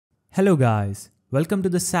Hello guys, welcome to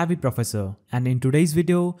the Savvy Professor, and in today's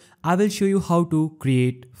video I will show you how to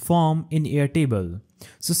create form in Airtable.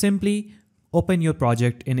 So simply open your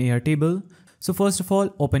project in Airtable. So first of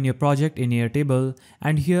all, open your project in Airtable,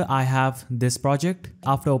 and here I have this project.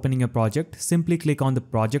 After opening a project, simply click on the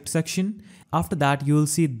project section. After that, you will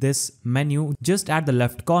see this menu just at the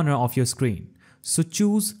left corner of your screen. So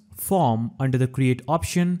choose form under the create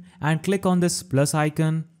option and click on this plus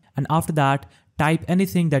icon, and after that type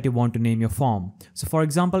anything that you want to name your form. So for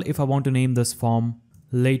example, if I want to name this form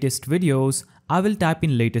latest videos, I will type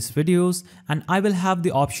in latest videos and I will have the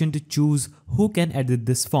option to choose who can edit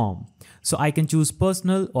this form. So I can choose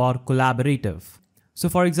personal or collaborative. So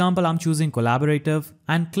for example, I'm choosing collaborative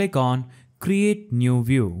and click on create new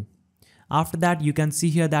view. After that, you can see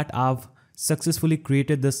here that I've successfully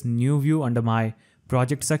created this new view under my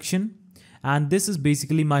project section, and this is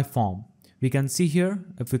basically my form. We can see here,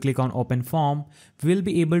 if we click on open form, we'll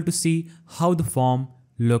be able to see how the form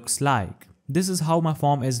looks like. This is how my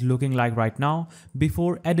form is looking like right now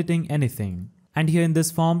before editing anything. And here in this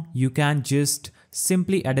form, you can just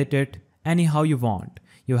simply edit it anyhow you want.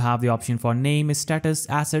 You have the option for name, status,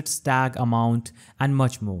 assets, tag, amount, and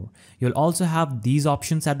much more. You'll also have these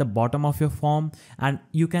options at the bottom of your form, and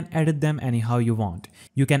you can edit them anyhow you want.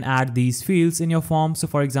 You can add these fields in your form. So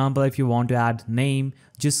for example, if you want to add name,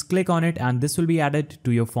 just click on it and this will be added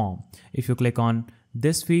to your form. If you click on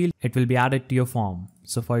this field, it will be added to your form.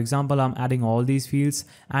 So for example, I'm adding all these fields,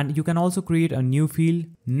 and you can also create a new field,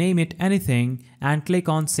 name it anything, and click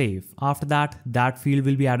on save. After that, that field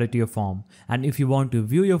will be added to your form. And if you want to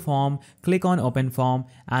view your form, click on open form,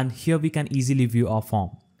 and here we can easily view our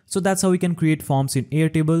form. So that's how we can create forms in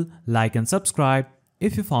Airtable. Like and subscribe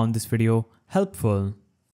if you found this video helpful.